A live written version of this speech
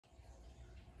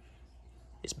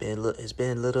It's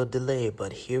been a little delay,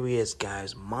 but here he is,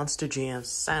 guys. Monster Jam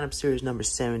sign-up series number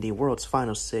 70, World's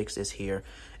Final 6 is here,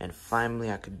 and finally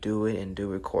I could do it and do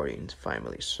recordings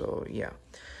finally. So yeah,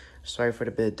 sorry for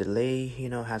the bit of delay.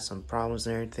 Had some problems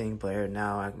and everything, but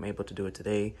now I'm able to do it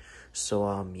today.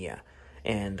 So yeah,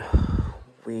 and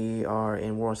we are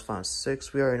in World's Final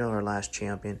 6. We already know our last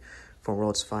champion from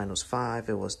World's Finals 5.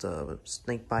 It was the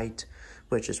Snakebite,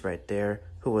 which is right there.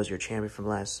 Who was your champion from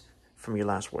your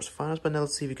last World's Finals? But now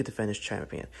let's see if you could defend as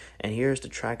champion. And here's the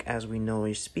track as we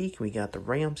normally speak. We got the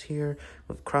Rams here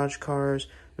with crouch cars.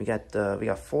 We got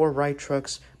 4 right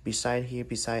trucks beside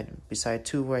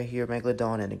 2 right here,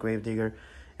 Megalodon and the Gravedigger.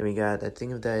 And we got, I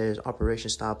think that is Operation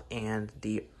Stop and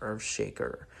the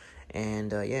Earthshaker.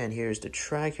 And yeah, and here's the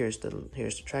track. Here's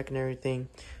the track and everything.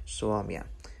 So yeah.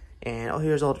 And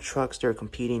here's all the trucks they're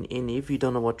competing in. If you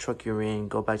don't know what truck you're in,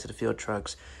 go back to the field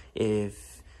trucks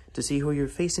to see who you're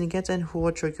facing against and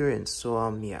what truck you're in.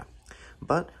 So yeah.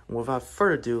 But without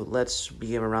further ado, let's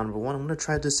begin round number 1. I'm gonna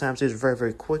try to do Sam series very,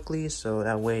 very quickly, so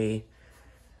that way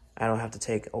I don't have to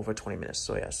take over 20 minutes.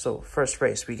 So yeah. So first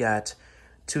race, we got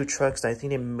 2 trucks that I think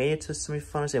they made it to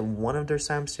semifinals in one of their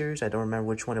Sam series. I don't remember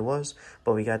which one it was,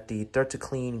 but we got the Dirt to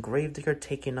Clean Gravedigger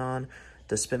taking on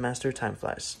the Spin Master Time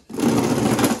Flies.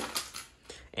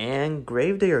 And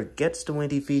Gravedigger gets the win,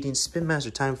 defeating Spin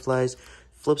Master Time Flies,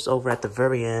 flips over at the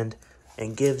very end,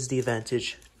 and gives the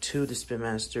advantage to the Spin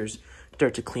Masters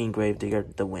Dirt to Clean Gravedigger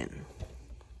the win.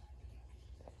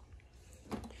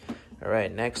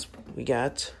 Alright, next we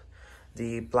got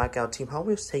the Blackout Team Hot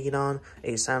Wheels taking on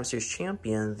a Sam Series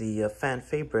champion, the fan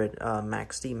favorite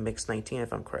Max D Mix 19,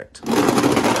 if I'm correct.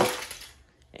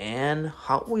 And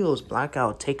Hot Wheels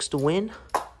Blackout takes the win,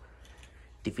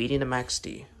 defeating the Max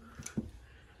D.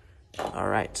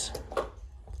 Alright.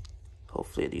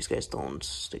 Hopefully these guys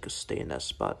they could stay in that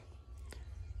spot.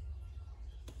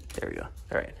 There we go.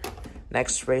 Alright.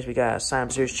 Next race, we got Sam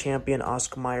Series champion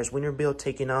Oscar Myers Wienermobile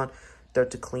taking on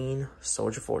Dirt to Clean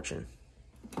Soldier Fortune.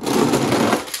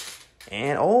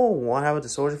 And what happened to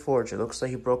Soldier Fortune? Looks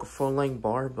like he broke a full-length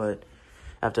bar, but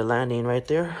after landing right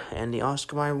there, and the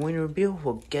Oscar Myers Wienermobile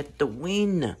will get the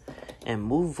win and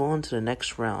move on to the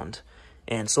next round.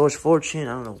 And Soldier Fortune,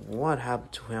 I don't know what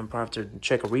happened to him. Probably have to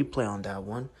check a replay on that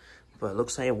one. But it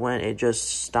looks like it just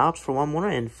stopped for one more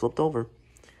and flipped over.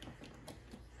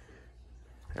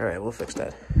 Alright, we'll fix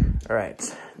that.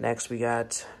 Alright, next we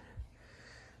got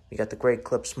the Great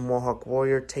Clips Mohawk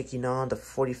Warrior taking on the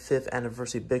 45th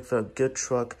Anniversary Bigfoot, a good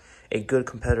truck, a good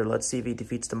competitor. Let's see if he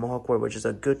defeats the Mohawk Warrior, which is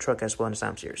a good truck as well in the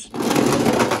Sam Series.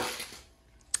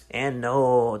 And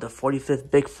no, the 45th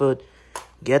Bigfoot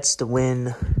gets the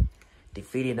win,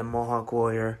 defeating the Mohawk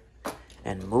Warrior,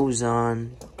 and moves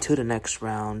on to the next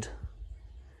round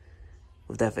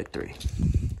with that victory.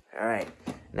 Alright,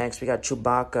 next we got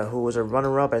Chewbacca, who was a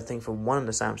runner-up, I think, for one of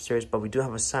the Sam Series, but we do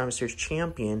have a Sam Series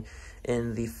champion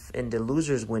in the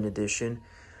Losers Win edition,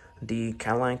 the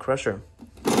Carolina Crusher.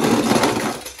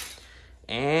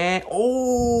 And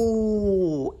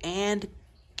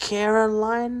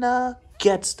Carolina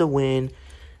gets the win,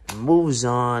 moves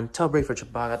on. Tough break for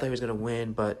Chewbacca. I thought he was gonna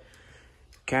win, but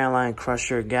Carolina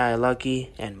Crusher got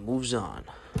lucky and moves on.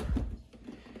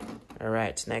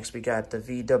 Alright, next we got the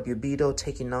VW Beetle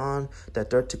taking on the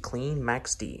Dirt to Clean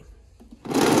Max D.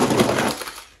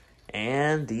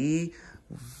 And the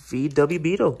VW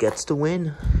Beetle gets the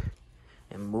win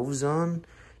and moves on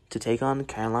to take on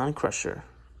Carolina Crusher.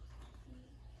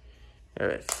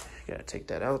 Alright, gotta take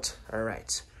that out.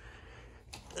 Alright.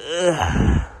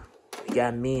 We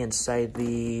got me inside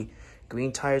the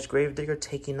Green Tires Gravedigger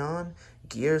taking on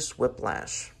Gears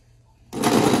Whiplash.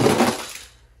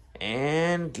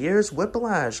 And Gears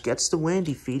Whiplash gets the win,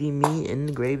 defeating me in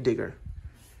the Gravedigger.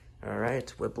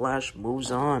 Alright, Whiplash moves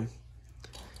on.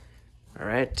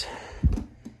 Alright.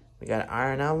 We got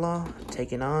Iron Outlaw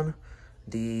taking on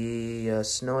the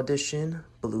Snow Edition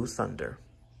Blue Thunder.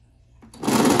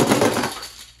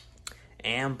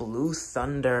 And Blue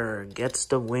Thunder gets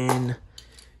the win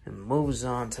and moves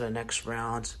on to the next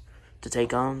round to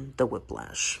take on the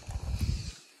Whiplash.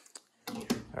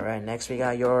 Alright, next we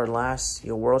got your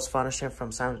World's Finals champ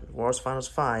from World's Finals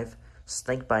 5,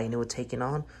 Snakebite, taking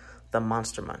on the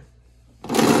Monster Man.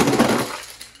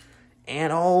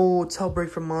 And tail break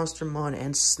from Monster Man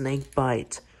and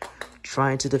Snakebite,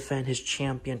 trying to defend his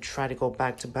champion, try to go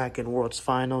back-to-back in World's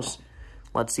Finals.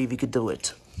 Let's see if he could do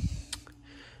it.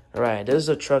 Alright, this is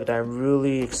a truck that I'm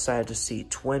really excited to see.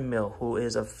 Twin Mill, who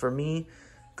is, for me,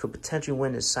 could potentially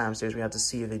win this Sam Series. We have to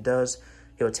see if he does.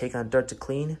 He'll take on Dirt to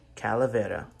Clean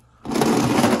Calavera.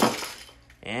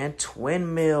 And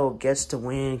Twin Mill gets the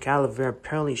win. Calavera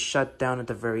apparently shut down at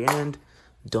the very end.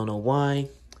 Don't know why.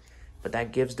 but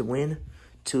that gives the win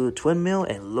to Twin Mill.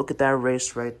 And look at that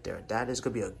race right there. That is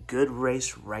going to be a good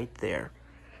race right there.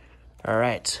 All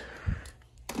right.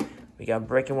 We got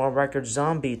Breaking World Record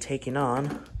Zombie taking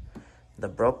on the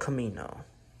Bro Camino.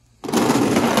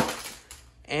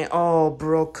 And, oh,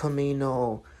 Bro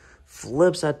Camino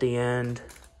flips at the end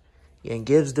and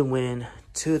gives the win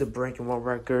to the Breaking World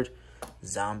Record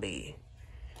Zombie.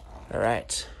 All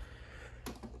right.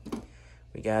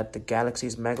 We got the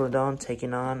Galaxy's Megalodon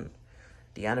taking on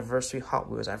the Anniversary Hot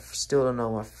Wheels. I still don't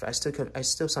know. I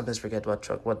still sometimes forget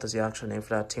what does the actual name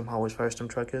for that Team Hot Wheels Firestorm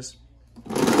truck is.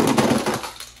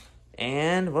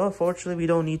 And, well, fortunately, we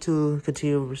don't need to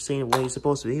continue seeing what he's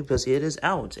supposed to be because it is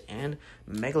out. And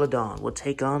Megalodon will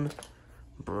take on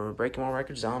Breaking World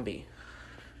Record Zombie.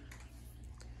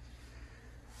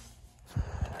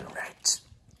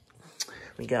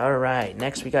 Alright.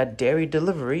 Next, we got Dairy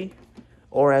Delivery,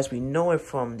 or as we know it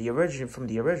from the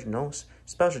original,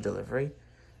 Special Delivery.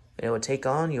 It will take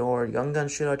on your Young Gun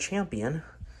Shootout champion,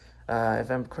 if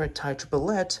I'm correct, Ty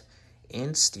Triplette,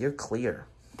 in Steer Clear.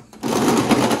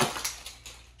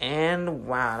 And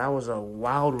wow, that was a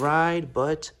wild ride,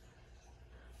 but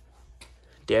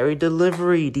Dairy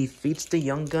Delivery defeats the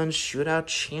Young Gun Shootout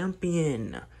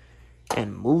champion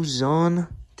and moves on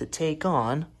to take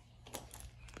on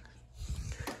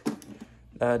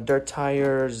Dirt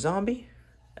Tire Zombie,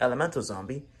 Elemental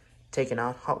Zombie, taking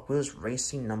out Hot Wheels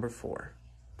Racing number 4.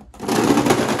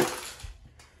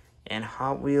 And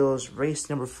Hot Wheels Race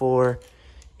number 4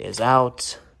 is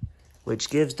out, which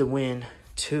gives the win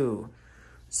to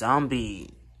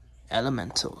Zombie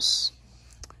Elementals.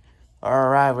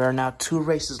 Alright, we are now 2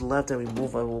 races left, and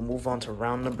we'll move on to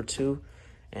round number 2.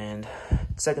 And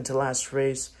second to last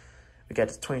race, we got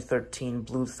the 2013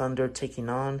 Blue Thunder taking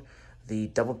on the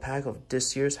double pack of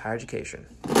this year's Higher Education.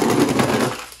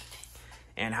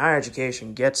 And Higher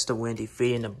Education gets the win,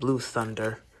 defeating the Blue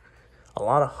Thunder. A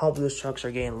lot of Hot Wheels trucks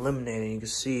are getting eliminated. You can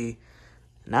see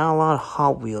not a lot of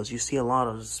Hot Wheels. You see a lot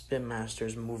of Spin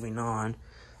Masters moving on.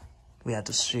 We have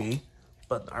to see.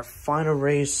 But our final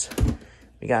race,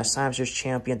 we got Sam Series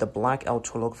champion, the Black El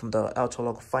Toro from the El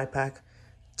Toro 5-pack,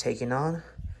 taking on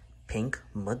Pink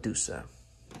Medusa.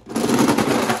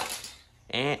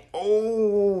 And,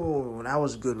 oh, that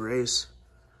was a good race.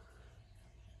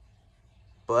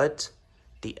 But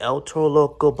the El Toro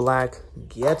Loco Black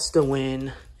gets the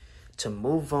win to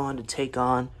move on to take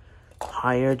on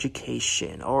Higher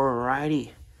Education.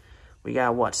 Alrighty. We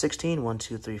got what? 16? 1,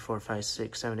 2, 3, 4, 5,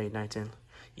 6, 7, 8, 9, 10.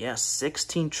 Yeah,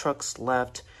 16 trucks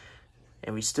left.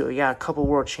 And we got a couple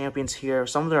world champions here.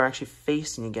 Some of them are actually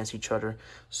facing against each other.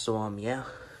 So, yeah.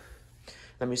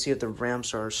 Let me see if the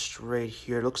ramps are straight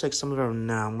here. It looks like some of them are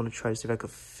now. I'm going to try to see if I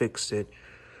could fix it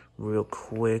real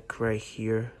quick right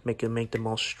here. Make them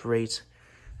all straight.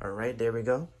 All right, there we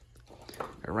go.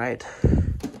 All right.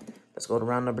 Let's go to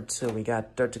round number 2. We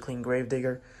got Dirt to Clean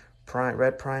Gravedigger,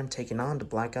 Red Prime taking on the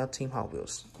Blackout Team Hot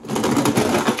Wheels.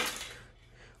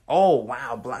 Oh,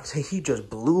 wow. He just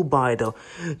blew by the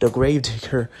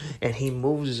Gravedigger, and he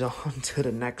moves on to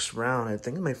the next round. I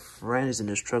think my friend is in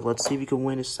this truck. Let's see if he can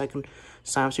win his second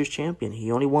Sam Series champion.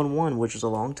 He only won 1, which was a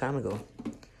long time ago.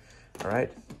 All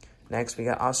right. Next, we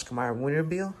got Oscar Mayer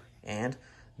Wienermobile and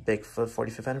Bigfoot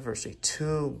 45th Anniversary.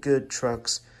 2 good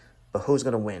trucks, but who's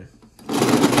going to win?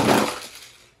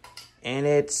 And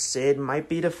it might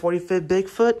be the 45th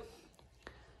Bigfoot.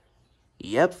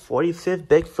 Yep, 45th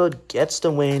Bigfoot gets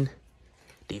the win,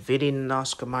 defeating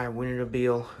Oscar Mayer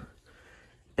Wienermobile.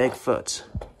 Bigfoot,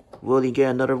 will he get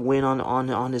another win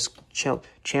on his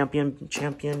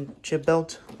championship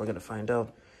belt? We're gonna find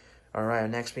out. All right,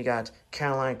 next we got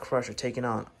Carolina Crusher taking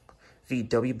on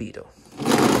VW Beetle.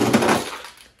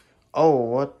 Oh,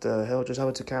 what the hell just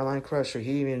happened to Carolina Crusher?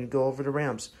 He didn't even go over the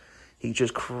ramps. He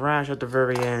just crashed at the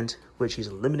very end, which he's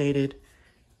eliminated,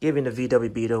 giving the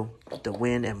VW Beetle the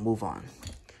win and move on.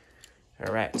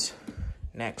 All right,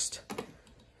 next,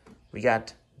 we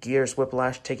got Gears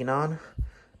Whiplash taking on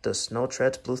the Snow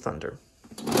Treads Blue Thunder.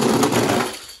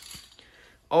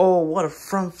 Oh, what a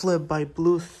front flip by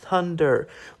Blue Thunder.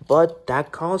 But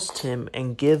that cost him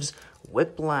and gives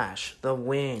Whiplash the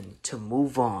win to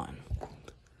move on.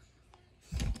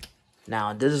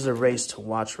 Now, this is a race to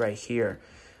watch right here.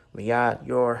 We got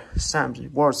your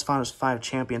World's Finals 5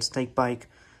 champion, Snakebite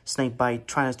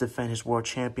trying to defend his world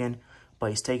champion, but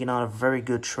he's taking on a very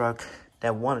good truck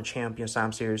that won a champion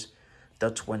Sam Series, the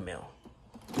Twin Mill.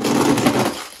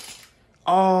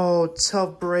 Oh,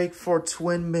 tough break for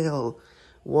Twin Mill.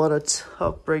 What a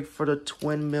tough break for the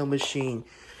Twin Mill machine.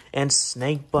 And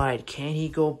Snakebite, can he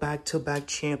go back-to-back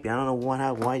champion? I don't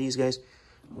know why these guys,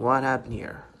 what happened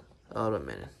here? Hold on a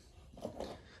minute.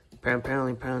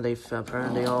 Apparently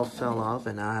they all fell off,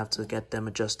 and I have to get them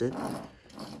adjusted.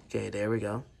 Okay, there we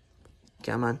go.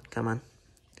 Come on.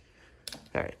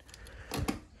 All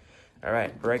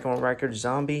right. Breaking World Record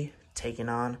Zombie taking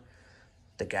on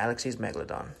the Galaxy's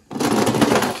Megalodon.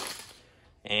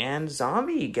 And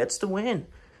Zombie gets the win.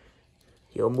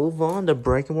 He'll move on to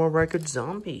Breaking World Record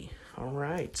Zombie. All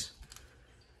right.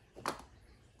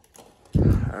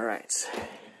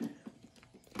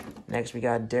 Next, we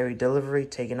got Dairy Delivery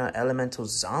taking on Elemental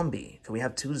Zombie. Can we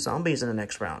have 2 zombies in the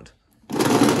next round?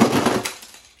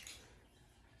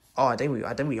 Oh, I think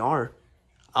we are.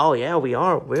 Oh yeah, we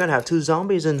are. We're gonna have 2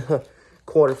 zombies in the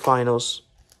quarterfinals.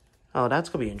 Oh, that's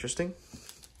gonna be interesting.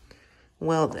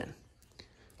 Well then.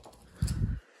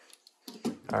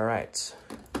 All right.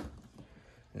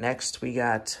 Next, we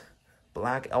got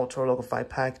Black Ultra Local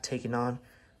 5-Pack taking on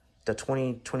the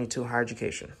 2022 Higher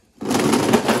Education.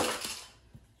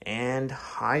 And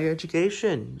Higher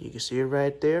Education, you can see it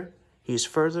right there. He's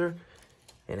further,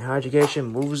 and Higher Education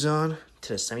moves on to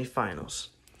the semifinals.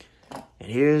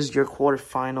 And here's your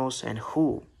quarterfinals and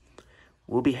who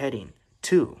will be heading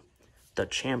to the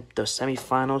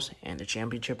semifinals and the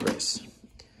championship race.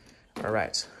 All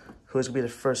right, who's gonna be the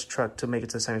first truck to make it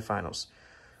to the semifinals?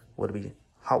 Would it be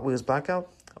Hot Wheels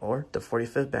Blackout or the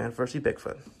 45th Anniversary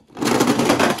Bigfoot?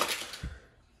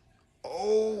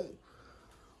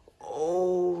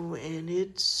 Oh, and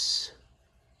it's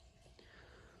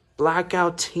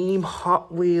Blackout Team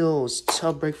Hot Wheels.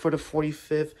 Tough break for the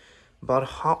 45th, but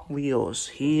Hot Wheels,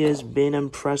 he has been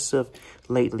impressive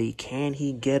lately. Can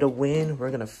he get a win? We're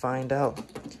going to find out.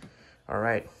 All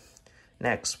right.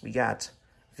 Next, we got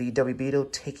VW Beetle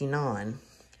taking on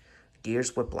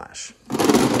Gears Whiplash.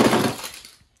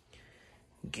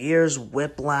 Gears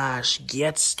Whiplash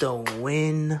gets the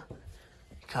win.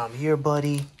 Come here,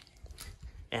 buddy.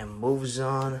 And moves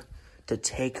on to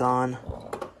take on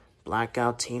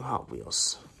Blackout Team Hot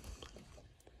Wheels.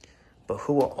 But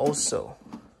who will also...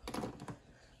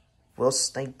 Will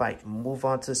Snakebite move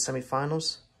on to the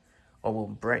semifinals? Or will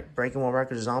Breaking World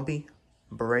Record Zombie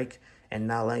break and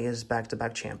now lay his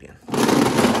back-to-back champion?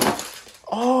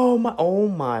 Oh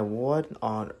my, what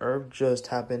on earth just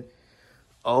happened?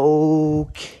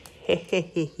 Okay.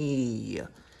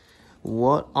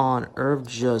 What on earth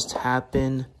just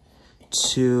happened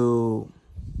to...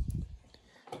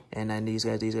 And then these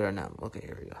guys are now... Okay,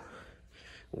 here we go.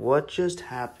 What just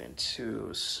happened to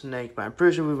Snakebite? I'm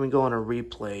pretty sure we've been going to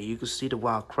replay. You can see the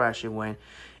wild crash it went.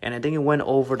 And I think it went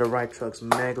over the right truck's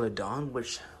Megalodon,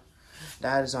 which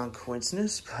that is on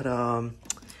coincidence. But,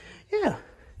 yeah.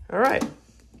 All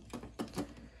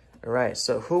right,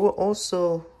 so who will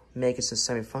also make it to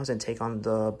semifinals and take on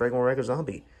the Breaking World Record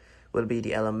Zombie? Would it be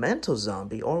the Elemental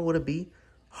Zombie or would it be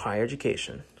Higher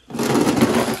Education?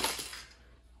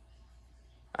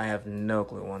 I have no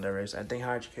clue who won that race. I think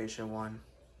Higher Education won.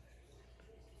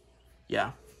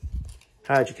 Yeah.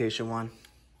 Higher Education won.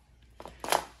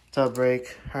 Tough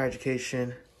break. Higher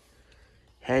Education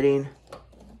heading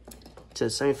to the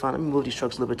semifinal. Let me move these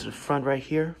trucks a little bit to the front right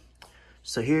here.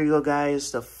 So here you go,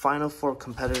 guys. The final 4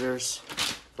 competitors.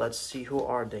 Let's see who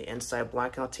are they. Inside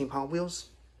Blackout Team Hot Wheels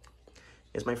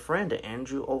is my friend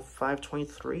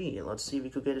Andrew0523. Let's see if we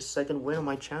could get a second win on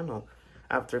my channel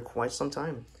after quite some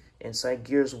time. Inside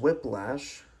Gears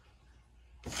Whiplash,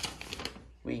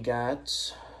 we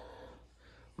got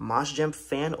MoshGem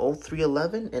Fan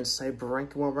 0311. Inside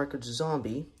Breaking World Record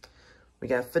Zombie, we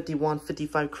got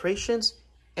 5155 Creations.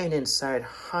 And inside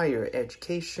Higher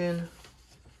Education,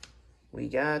 we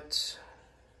got...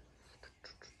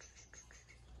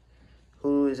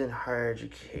 Who is in Higher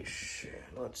Education?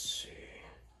 Let's see.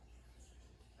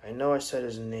 I know I said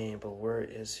his name, but where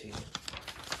is he?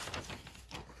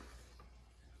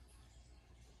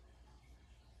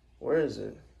 Where is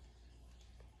it?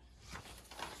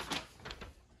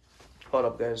 Hold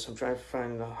up, guys. I'm trying to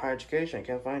find the Higher Education. I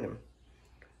can't find him.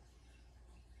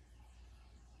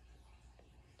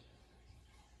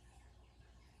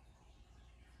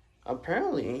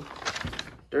 Apparently,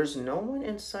 there's no one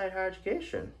inside Higher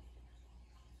Education.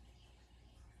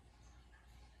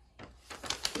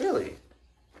 Really?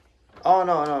 Oh,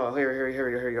 no. Here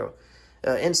we go.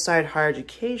 Inside Higher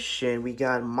Education, we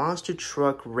got Monster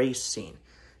Truck Racing.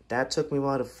 That took me a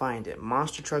while to find it.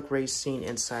 Monster Truck Racing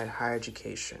inside Higher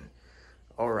Education.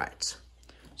 All right.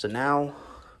 So now,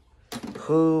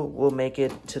 who will make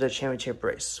it to the championship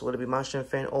race? Will it be Monster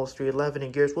Fan 0311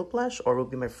 and Gears Whiplash, or will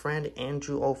it be my friend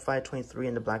Andrew0523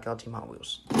 in the Blackout Team Hot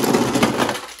Wheels?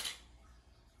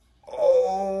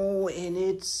 Oh, and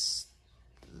it's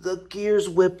the Gears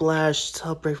Whiplash.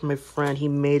 Tough break for my friend. He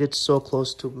made it so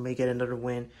close to make it another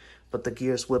win, but the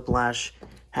Gears Whiplash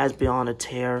has been on a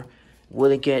tear.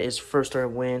 Will it get its first ever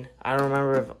win? I don't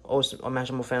remember if a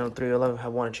Maximum Fan 311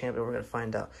 had won a champion. We're going to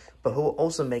find out. But who will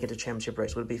also make it to championship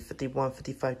race? Would it be 51,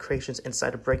 55 creations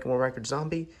inside of Breaking World Record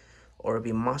Zombie? Or would it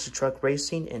be Monster Truck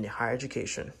Racing and the Higher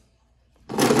Education?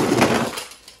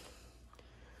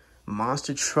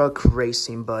 Monster Truck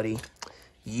Racing, buddy.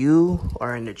 You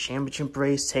are in the championship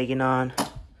race taking on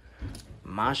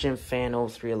Maximum Fan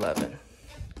 0311.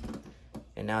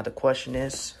 And now the question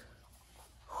is,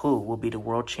 who will be the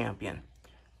world champion?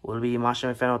 Will it be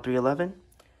Maximum Fan 0311?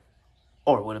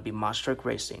 Or will it be Monster Truck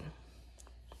Racing?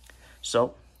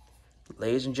 So,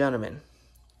 ladies and gentlemen,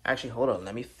 actually, hold on.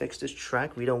 Let me fix this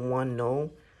track. We don't want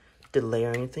no delay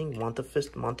or anything.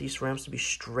 Want these ramps to be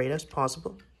straight as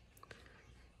possible.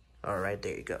 All right,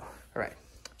 there you go. All right.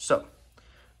 So,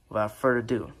 without further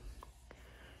ado,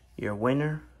 your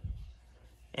winner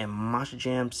and Monster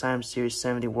Jam Simon Series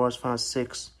 70 World's Final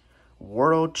 6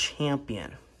 World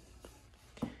Champion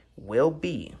will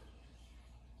be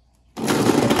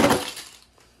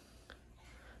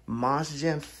Monster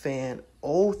Jam Fan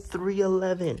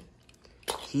 0311.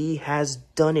 He has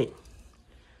done it.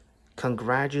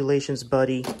 Congratulations,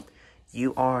 buddy.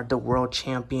 You are the world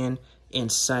champion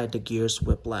inside the Gears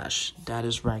Whiplash. That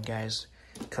is right, guys.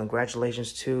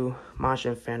 Congratulations to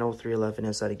Monster Jam Fan 0311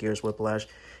 inside the Gears Whiplash.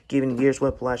 Giving Gears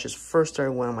Whiplash his first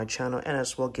ever win on my channel, and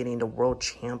as well getting the world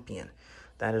champion.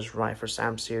 That is right, for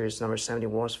Sam Series number 70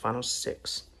 World's Final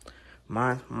 6.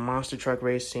 Monster Truck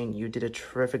Racing, you did a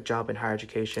terrific job in Higher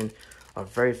Education. A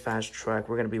very fast truck.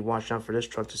 We're going to be watching out for this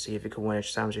truck to see if it could win a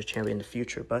Sam Series champion in the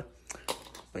future. But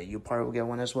you probably will get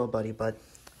one as well, buddy. But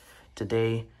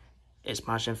today is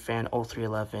Monster Fan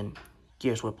 0311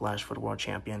 Gears Whiplash for the world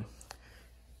champion.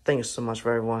 Thank you so much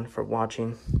for everyone for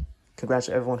watching. Congrats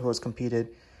to everyone who has competed.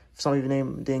 If some of you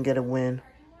didn't get a win.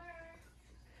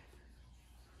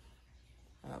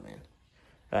 Oh, man.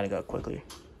 Gotta go quickly.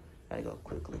 Gotta go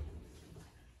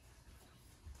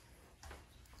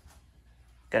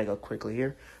quickly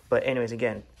here. But anyways,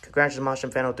 again, congrats to Monster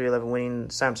Fan 0311 winning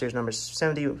Sam Series number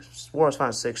 70, World's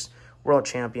Final 6, World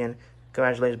Champion.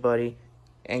 Congratulations, buddy.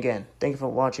 And again, thank you for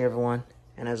watching, everyone.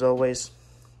 And as always,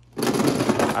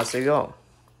 I'll see you all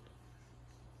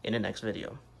in the next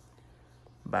video.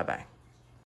 Bye-bye.